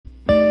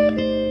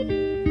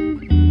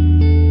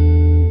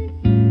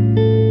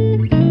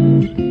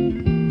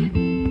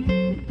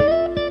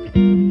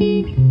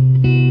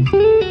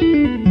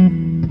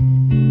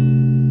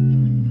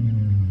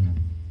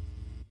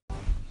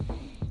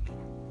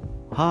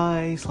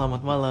Hai,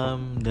 selamat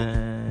malam.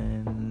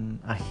 Dan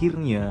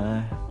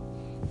akhirnya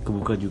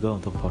kebuka juga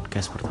untuk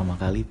podcast pertama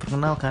kali.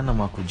 Perkenalkan,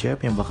 nama aku Jeb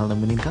yang bakal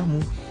nemenin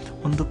kamu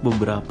untuk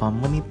beberapa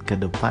menit ke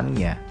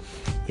depannya.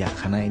 Ya,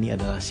 karena ini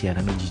adalah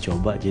siaran uji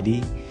coba,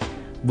 jadi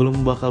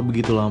belum bakal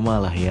begitu lama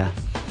lah ya.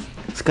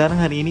 Sekarang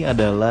hari ini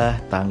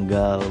adalah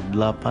tanggal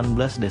 18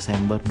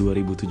 Desember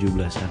 2017.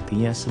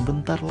 Artinya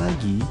sebentar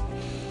lagi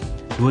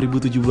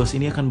 2017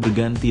 ini akan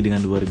berganti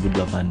dengan 2018.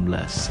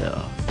 So,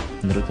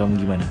 menurut kamu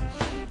gimana?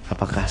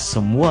 Apakah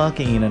semua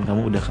keinginan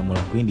kamu udah kamu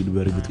lakuin di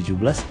 2017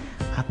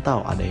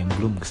 atau ada yang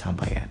belum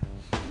kesampaian?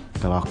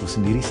 Kalau aku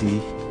sendiri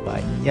sih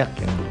banyak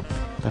yang belum.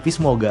 Tapi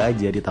semoga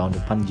aja di tahun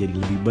depan jadi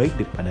lebih baik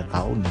daripada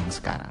tahun yang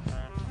sekarang.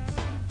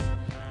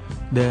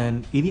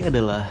 Dan ini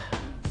adalah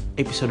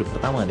episode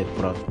pertama dari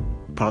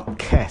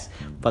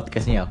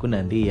podcastnya aku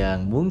nanti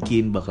yang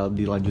mungkin bakal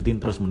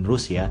dilanjutin terus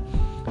menerus ya.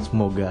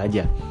 Semoga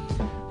aja.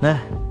 Nah,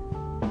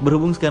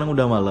 berhubung sekarang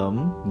udah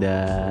malam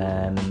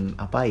dan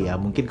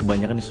mungkin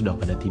kebanyakan sudah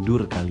pada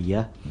tidur kali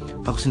ya.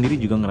 Aku sendiri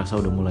juga ngerasa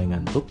udah mulai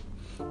ngantuk.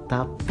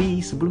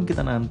 Tapi sebelum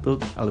kita ngantuk,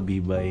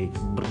 lebih baik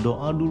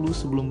berdoa dulu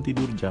sebelum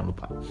tidur. Jangan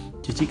lupa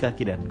cuci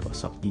kaki dan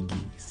gosok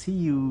gigi.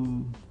 See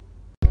you.